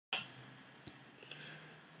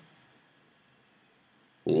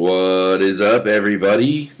What is up,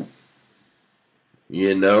 everybody?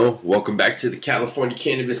 Welcome back to the California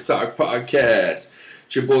Cannabis Talk Podcast.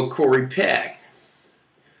 It's your boy Corey Pack.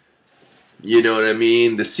 You know what I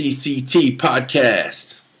mean? The CCT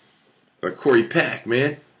Podcast. Or Corey Pack,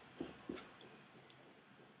 man.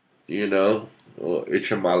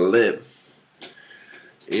 Itching my lip.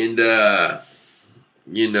 And, don't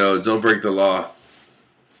break the law.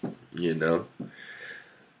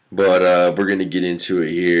 But we're going to get into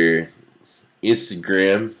it here.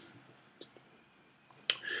 Instagram.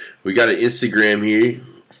 We got an Instagram here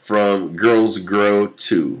from Girls Grow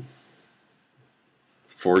 2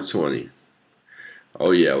 420.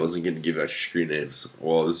 Oh yeah, I wasn't going to give out your screen names.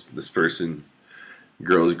 Well, this person,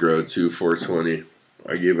 Girls Grow 2 420.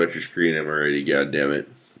 I gave out your screen name already, god damn it.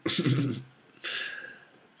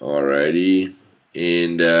 Alrighty.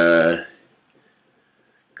 And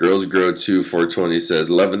Girls Grow 2 420 says,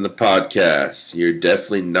 loving the podcast. You're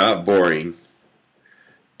definitely not boring.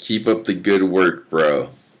 Keep up the good work, bro.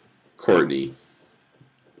 Courtney.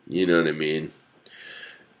 You know what I mean?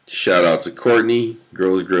 Shout out to Courtney.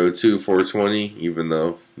 Girls Grow 2 420. Even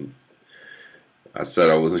though I said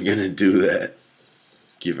I wasn't going to do that.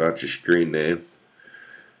 Give out your screen name.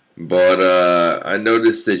 But I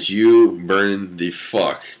noticed that you burn the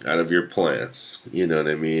fuck out of your plants. You know what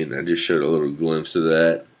I mean? I just showed a little glimpse of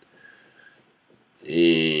that.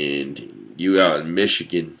 And you out in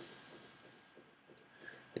Michigan.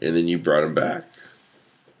 And then you brought them back.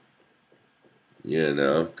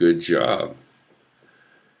 Good job.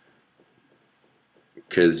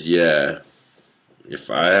 Because,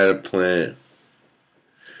 if I had a plant...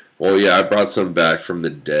 Well, I brought some back from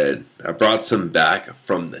the dead. I brought some back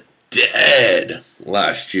from the dead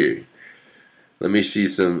last year. Let me see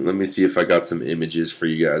if I got some images for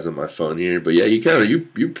you guys on my phone here. But yeah,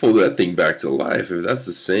 you pulled that thing back to life. If that's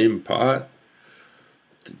the same pot,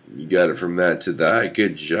 you got it from that to that.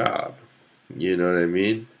 Good job. You know what I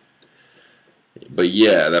mean? But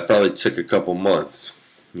yeah, that probably took a couple months,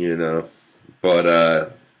 But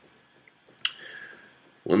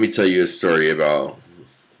let me tell you a story about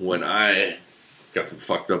when I got some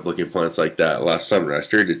fucked up looking plants like that last summer. I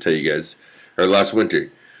started to tell you guys, or last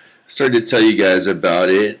winter. I started to tell you guys about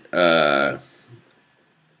it.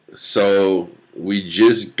 So we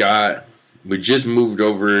just moved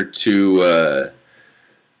over to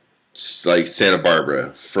like Santa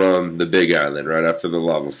Barbara from the Big Island right after the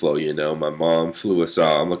lava flow. My mom flew us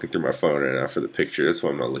out. I'm looking through my phone right now for the picture. That's why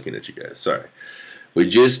I'm not looking at you guys. Sorry. We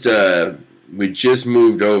just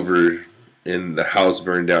moved over and the house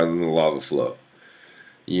burned down in the lava flow.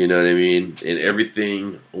 You know what I mean? And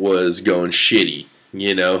everything was going shitty,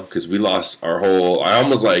 because we lost our whole... I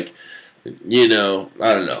almost I don't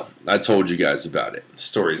know. I told you guys about it. The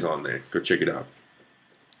story's on there. Go check it out.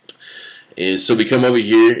 And so we come over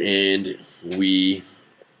here and we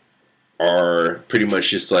are pretty much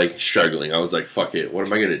just struggling. I was like, fuck it. What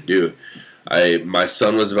am I going to do? My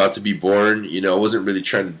son was about to be born. I wasn't really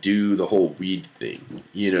trying to do the whole weed thing.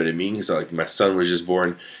 You know what I mean? Because my son was just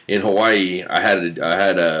born in Hawaii. I had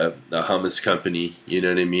a hummus company. You know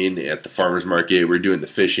what I mean? At the farmers market, we're doing the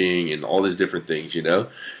fishing and all these different things.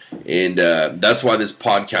 And that's why this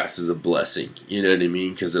podcast is a blessing. You know what I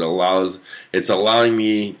mean? Because it's allowing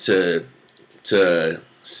me to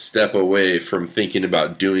step away from thinking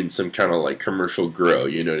about doing some kind of commercial grow.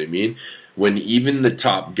 You know what I mean? When even the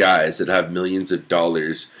top guys that have millions of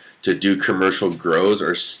dollars to do commercial grows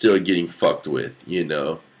are still getting fucked with, and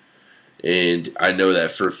I know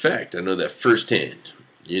that for a fact. I know that firsthand.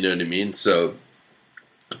 You know what I mean? So,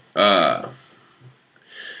 I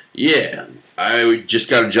just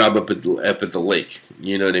got a job up at the lake.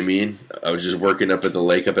 You know what I mean? I was just working up at the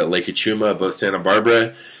lake, up at Lake Achuma above Santa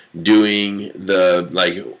Barbara, doing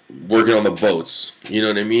working on the boats. You know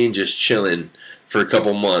what I mean? Just chilling for a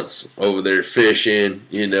couple months over there fishing,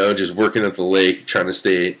 just working at the lake, trying to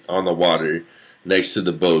stay on the water next to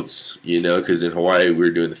the boats, because in Hawaii we were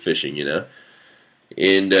doing the fishing, and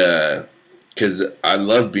because I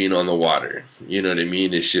love being on the water, you know what I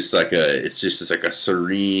mean? It's just like a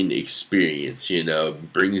serene experience,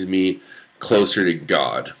 it brings me closer to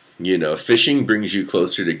God, fishing brings you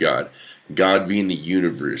closer to God. God being the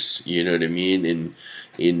universe, you know what I mean? And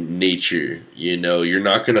in nature, you're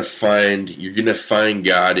gonna find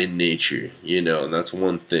God in nature, and that's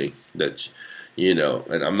one thing that,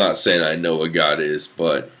 and I'm not saying I know what God is,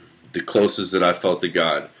 but the closest that I felt to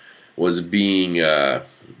God was being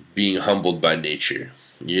humbled by nature,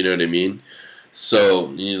 you know what I mean?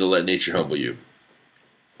 So you need to let nature humble you.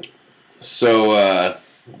 So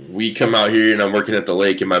we come out here and I'm working at the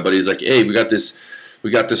lake and my buddy's like, hey, we got this we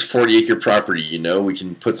got this 40-acre property, you know, we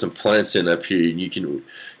can put some plants in up here, and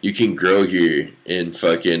you can grow here, and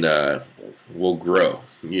fucking we'll grow,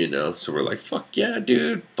 you know. So we're like, fuck yeah,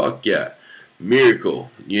 dude, fuck yeah, miracle,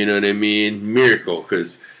 you know what I mean, miracle,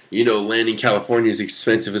 because you know, land in California is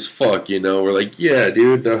expensive as fuck, you know. We're like, yeah,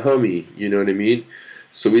 dude, the homie, you know what I mean.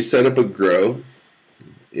 So we set up a grow,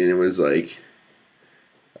 and it was like,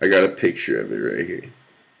 I got a picture of it right here.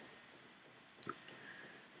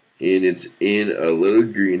 And it's in a little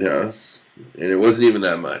greenhouse, and it wasn't even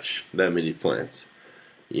that many plants,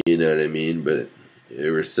 you know what I mean, but they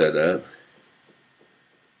were set up,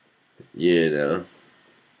 you know,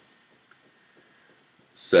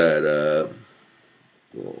 set up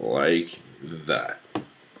like that.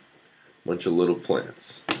 Bunch of little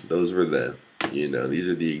plants. Those were them, you know. These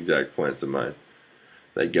are the exact plants of mine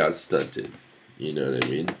that got stunted, you know what I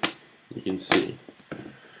mean. You can see.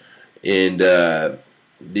 And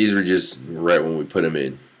these were just right when we put them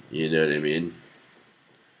in, you know what I mean.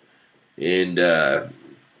 And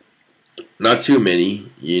not too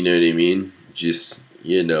many, you know what I mean. Just,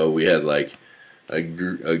 you know, we had like a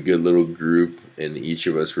good little group, and each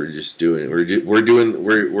of us were just doing it. We're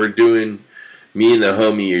doing. Me and the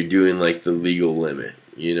homie are doing like the legal limit,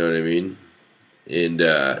 you know what I mean. And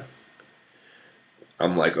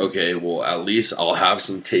I'm like, okay, well, at least I'll have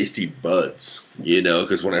some tasty buds, you know,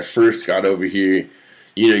 because when I first got over here,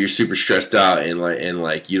 you know, you're super stressed out, and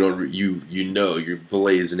like you know you're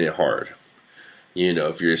blazing it hard, you know.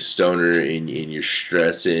 If you're a stoner and you're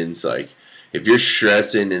stressing, it's like, if you're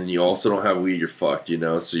stressing and you also don't have weed, you're fucked, you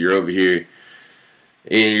know. So you're over here,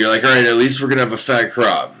 and you're like, all right, at least we're gonna have a fat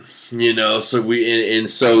crop, you know. So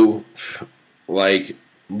so like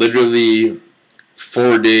literally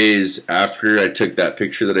 4 days after I took that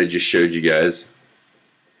picture that I just showed you guys,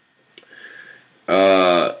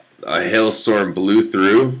 a hailstorm blew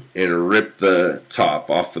through and ripped the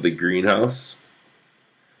top off of the greenhouse.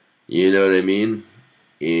 You know what I mean?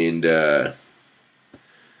 And I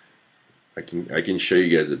can show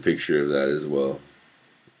you guys a picture of that as well.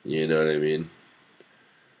 You know what I mean?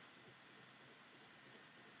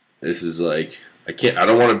 This is like, I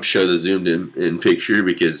don't want to show the zoomed in picture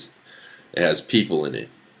because it has people in it.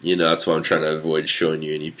 You know, that's why I'm trying to avoid showing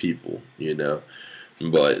you any people, you know.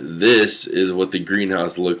 But this is what the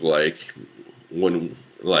greenhouse looked like when,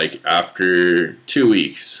 like, after 2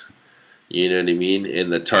 weeks. You know what I mean?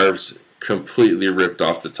 And the tarps completely ripped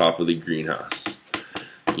off the top of the greenhouse.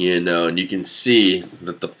 You know, and you can see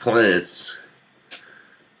that the plants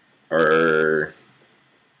are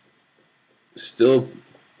still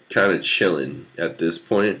kind of chilling at this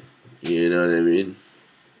point. You know what I mean?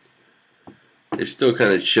 They're still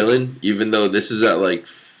kind of chilling, even though this is at like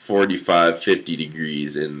 45, 50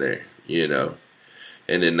 degrees in there, you know.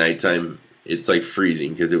 And at nighttime, it's like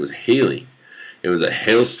freezing because it was hailing. It was a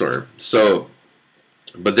hailstorm. So,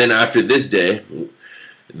 but then after this day,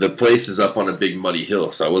 the place is up on a big muddy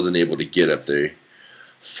hill, so I wasn't able to get up there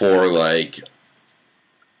for like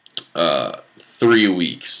 3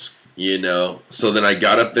 weeks, you know. So then I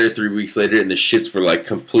got up there 3 weeks later, and the shits were like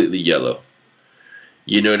completely yellow.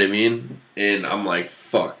 You know what I mean? And I'm like,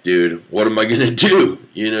 fuck, dude, what am I gonna do?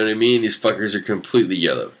 You know what I mean? These fuckers are completely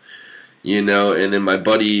yellow. You know, and then my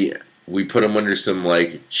buddy, we put them under some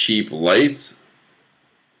like cheap lights,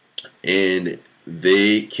 and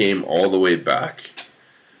they came all the way back.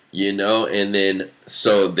 You know, and then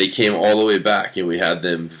so they came all the way back, and we had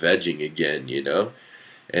them vegging again, you know.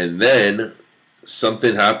 And then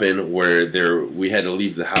something happened where we had to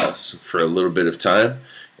leave the house for a little bit of time,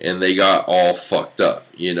 and they got all fucked up,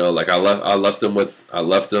 you know. Like I left them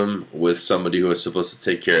with somebody who was supposed to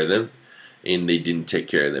take care of them, and they didn't take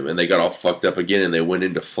care of them, and they got all fucked up again, and they went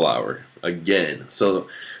into flower again. So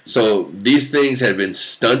these things had been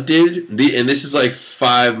stunted, and this is like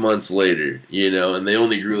 5 months later, you know, and they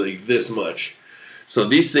only grew like this much. So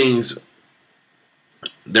these things,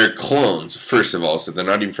 they're clones, first of all, so they're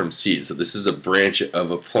not even from seeds. So this is a branch of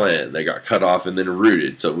a plant that got cut off and then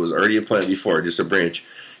rooted. So it was already a plant before, just a branch.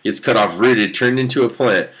 Gets cut off, rooted, turned into a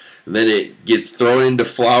plant. And then it gets thrown into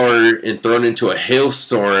flower and thrown into a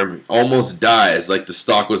hailstorm, almost dies. Like the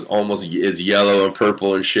stalk was almost is yellow and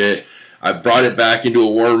purple and shit. I brought it back into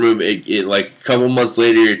a warm room. It like a couple months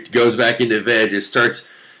later, it goes back into veg. It starts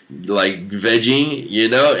like vegging, you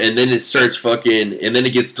know, and then it starts fucking, and then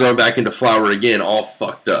it gets thrown back into flower again, all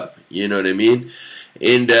fucked up. You know what I mean?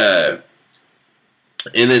 And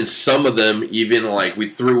then some of them, even like we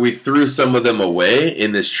threw some of them away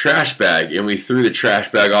in this trash bag, and we threw the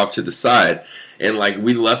trash bag off to the side, and like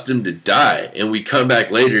we left them to die, and we come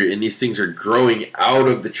back later, and these things are growing out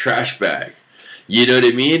of the trash bag. You know what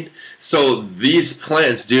I mean? So these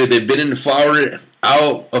plants, dude, they've been in the flower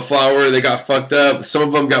out a flower, they got fucked up. Some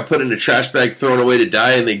of them got put in a trash bag, thrown away to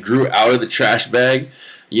die, and they grew out of the trash bag,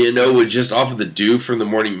 you know, with just off of the dew from the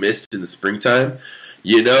morning mist in the springtime,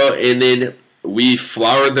 you know, and then we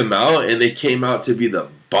flowered them out, and they came out to be the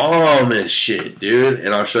bombest shit, dude.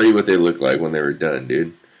 And I'll show you what they look like when they were done,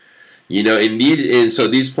 dude. You know, and so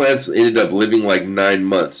these plants ended up living like 9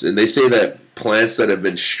 months, and they say that plants that have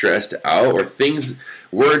been stressed out, or things,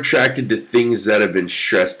 we're attracted to things that have been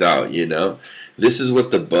stressed out, you know. This is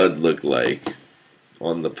what the bud looked like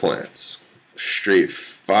on the plants. Straight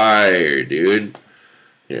fire, dude.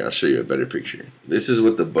 Here, I'll show you a better picture. This is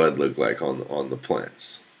what the bud looked like on the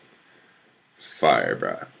plants. Fire,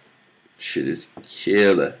 bro. Shit is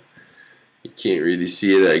killer. You can't really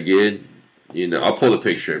see it that good. You know, I'll pull the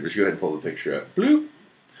picture up. Just go ahead and pull the picture up. Bloop.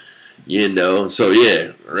 You know, so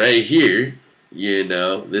yeah, right here, you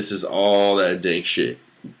know, this is all that dank shit.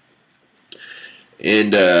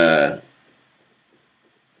 And,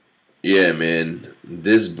 yeah, man,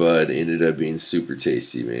 this bud ended up being super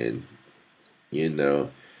tasty, man. You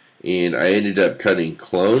know, and I ended up cutting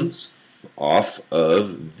clones off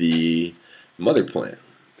of the mother plant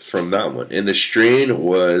from that one. And the strain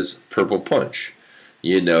was Purple Punch,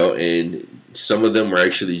 you know, and some of them were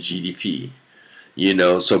actually GDP. You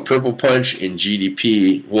know, so Purple Punch and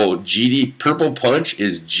GDP, well, Purple Punch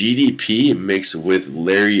is GDP mixed with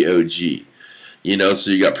Larry OG. You know,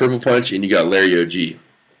 so you got Purple Punch and you got Larry OG.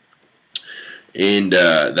 And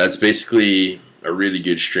that's basically a really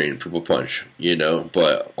good strain, Purple Punch, you know.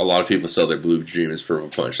 But a lot of people sell their Blue Dream as Purple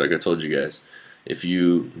Punch. Like I told you guys, if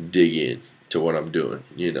you dig in to what I'm doing,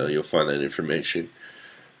 you know, you'll find that information.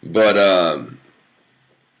 But,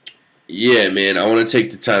 yeah, man, I want to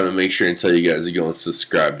take the time and make sure and tell you guys to go and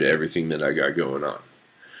subscribe to everything that I got going on.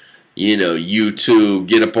 You know, YouTube,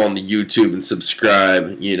 get up on the YouTube and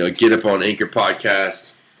subscribe. You know, get up on Anchor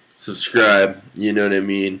Podcast, subscribe, you know what I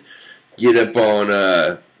mean? Get up on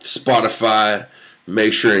Spotify,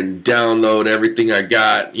 make sure and download everything I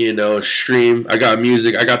got, you know, stream. I got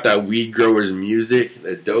music. I got that Weed Growers music,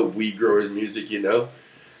 that dope Weed Growers music, you know. I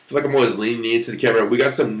feel like I'm always leaning into the camera. We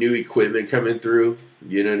got some new equipment coming through,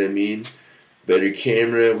 you know what I mean? Better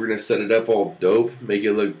camera. We're going to set it up all dope, make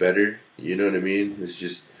it look better, you know what I mean? It's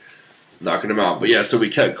just knocking them out. But yeah, so we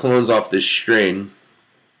cut clones off this string,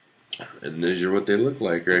 and these are what they look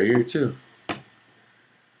like right here too.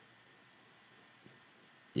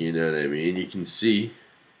 You know what I mean? You can see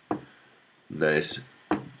nice,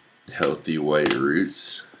 healthy white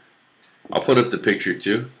roots. I'll put up the picture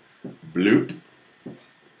too. Bloop.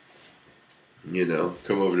 You know,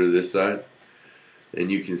 come over to this side, and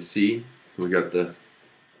you can see we got the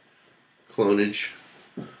clonage.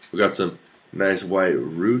 We got some nice white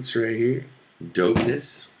roots right here.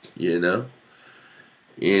 Dopeness, you know.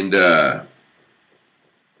 And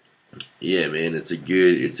yeah, man, it's a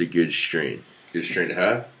good strain. Good strain to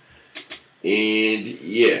have. And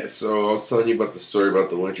yeah, so I was telling you about the story about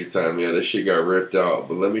the winter time. Yeah, this shit got ripped out.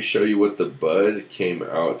 But let me show you what the bud came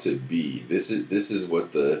out to be. This is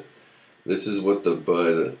what the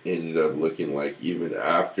bud ended up looking like, even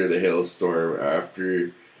after the hailstorm,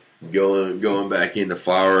 after going back into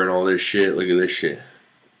flower and all this shit. Look at this shit.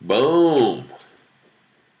 Boom.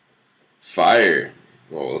 Fire.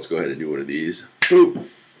 Well, let's go ahead and do one of these. Boop.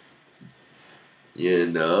 You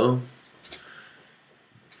know.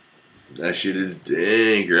 That shit is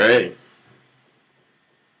dank, right?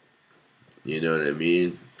 You know what I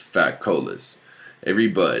mean? Fat colas. Every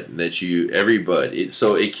bud,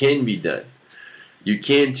 so it can be done. You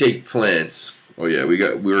can take plants. Oh yeah,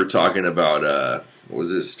 we were talking about what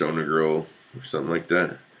was it, Stoner Girl or something like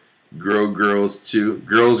that. Girls Grow 2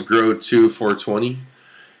 420.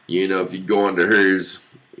 You know, if you go onto hers,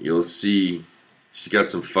 you'll see she's got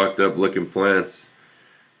some fucked up looking plants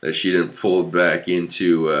that she done pulled back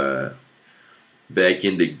into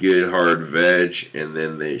good hard veg, and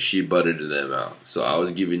then she budded them out. So I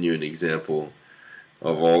was giving you an example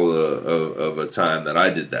of of a time that I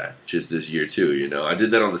did that just this year too. You know, I did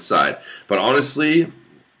that on the side. But honestly,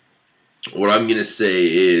 what I'm gonna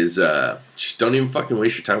say is just don't even fucking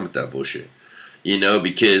waste your time with that bullshit. You know,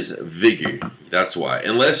 because vigor. That's why.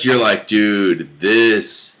 Unless you're like, dude,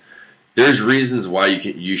 there's reasons why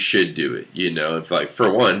you should do it. You know, if like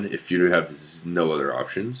for one, if you have no other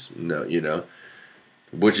options, no, you know,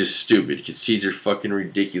 which is stupid because seeds are fucking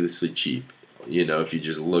ridiculously cheap. You know, if you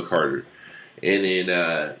just look harder. And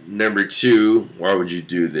then number two, why would you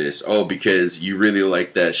do this? Oh, because you really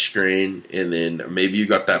like that strain, and then maybe you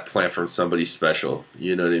got that plant from somebody special.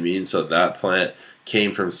 You know what I mean? So that plant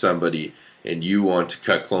came from somebody, and you want to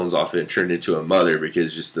cut clones off it and turn it into a mother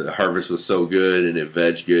because just the harvest was so good and it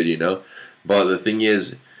veg good, you know? But the thing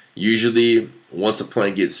is, usually once a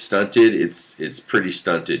plant gets stunted, it's pretty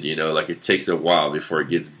stunted, you know, like it takes a while before it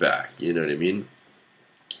gets back, you know what I mean?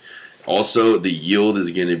 Also, the yield is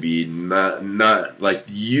going to be not like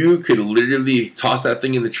you could literally toss that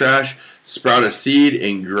thing in the trash, sprout a seed,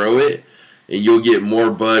 and grow it, and you'll get more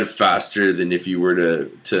bud faster than if you were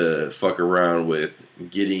to fuck around with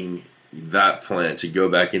getting that plant to go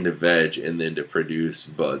back into veg and then to produce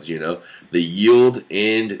buds. You know, the yield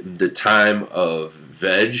and the time of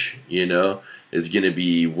veg, you know, is going to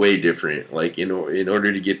be way different. Like in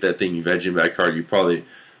order to get that thing vegging back hard, you probably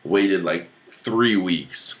waited like 3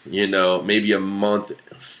 weeks, you know, maybe a month,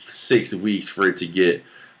 6 weeks for it to get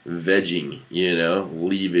vegging, you know,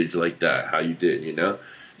 leavage like that, how you did, you know.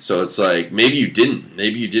 So it's like, maybe you didn't,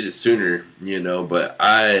 maybe you did it sooner, you know, but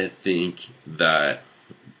I think that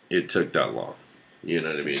it took that long, you know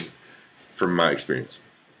what I mean, from my experience.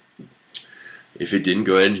 If it didn't,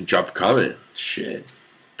 go ahead and drop a comment. Shit,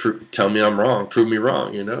 tell me I'm wrong, prove me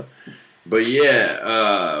wrong, you know. But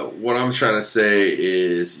yeah, what I'm trying to say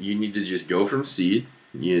is you need to just go from seed.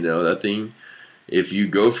 You know, that thing, if you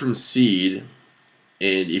go from seed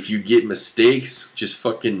and if you get mistakes, just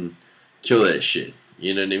fucking kill that shit.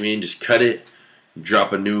 You know what I mean? Just cut it,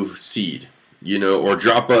 drop a new seed, you know, or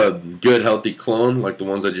drop a good healthy clone like the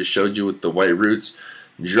ones I just showed you with the white roots.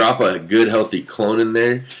 Drop a good healthy clone in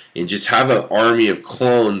there and just have an army of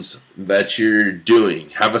clones that you're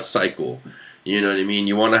doing. Have a cycle. You know what I mean?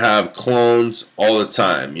 You want to have clones all the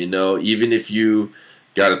time, you know, even if you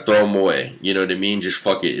got to throw them away. You know what I mean? Just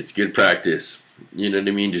fuck it. It's good practice. You know what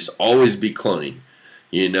I mean? Just always be cloning,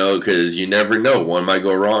 you know, because you never know. One might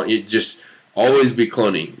go wrong. You just always be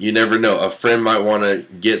cloning. You never know. A friend might want to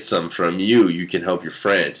get some from you. You can help your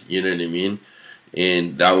friend. You know what I mean?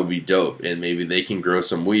 And that would be dope. And maybe they can grow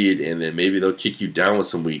some weed, and then maybe they'll kick you down with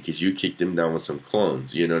some weed because you kicked them down with some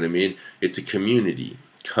clones. You know what I mean? It's a community.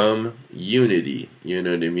 Come unity, you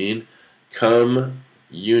know what I mean? Come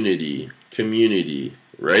unity, community,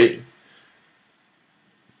 right?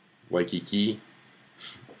 Waikiki,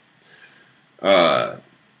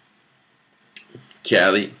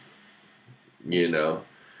 Cali, you know.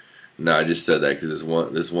 No, I just said that because this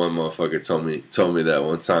one motherfucker told me that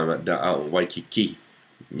one time out in Waikiki,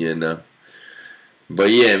 you know.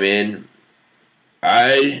 But yeah, man,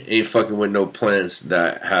 I ain't fucking with no plants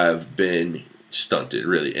that have been stunted,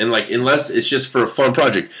 really. And like, unless it's just for a fun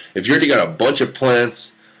project. If you already got a bunch of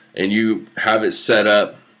plants and you have it set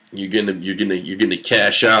up, you're gonna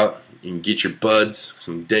cash out and get your buds,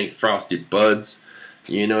 some dank frosted buds,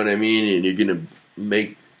 you know what I mean? And you're gonna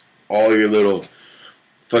make all your little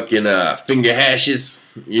fucking finger hashes,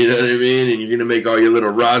 you know what I mean? And you're gonna make all your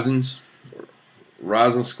little rosin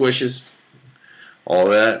squishes, all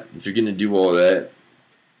that. If you're gonna do all that,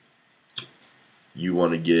 you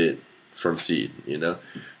want to get from seed, you know.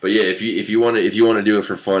 But yeah, if you want to do it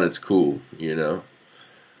for fun, it's cool, you know.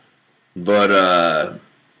 But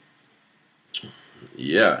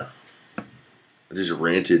yeah, I just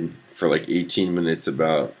ranted for like 18 minutes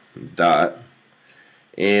about that.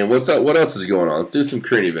 And what's up? What else is going on? Let's do some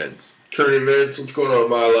current events. Current events. What's going on in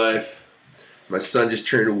my life? My son just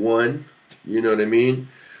turned 1. You know what I mean?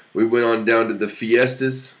 We went on down to the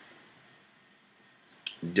fiestas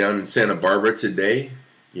down in Santa Barbara today.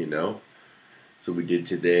 You know. So we did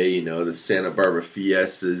today, you know, the Santa Barbara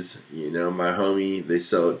Fiestas, you know, my homie, they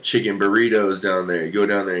sell chicken burritos down there. You go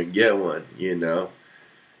down there and get one, you know.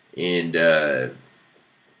 And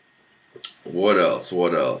what else?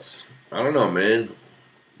 I don't know, man.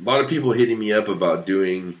 A lot of people hitting me up about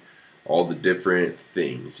doing all the different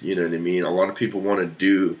things, you know what I mean? A lot of people want to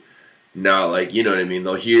do now, like, you know what I mean?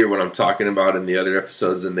 They'll hear what I'm talking about in the other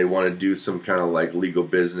episodes and they want to do some kind of like legal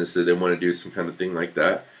business, or they want to do some kind of thing like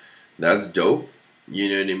that. That's dope. You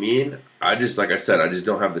know what I mean? I just, like I said, I just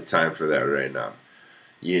don't have the time for that right now.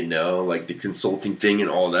 You know, like the consulting thing and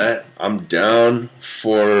all that. I'm down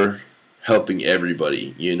for helping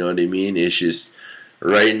everybody. You know what I mean? It's just,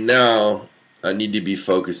 right now, I need to be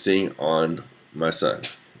focusing on my son.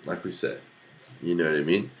 Like we said. You know what I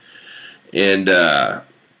mean? And,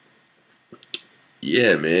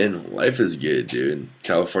 yeah, man. Life is good, dude.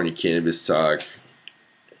 California Cannabis Talk.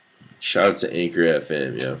 Shout out to Anchor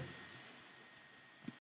FM, yo.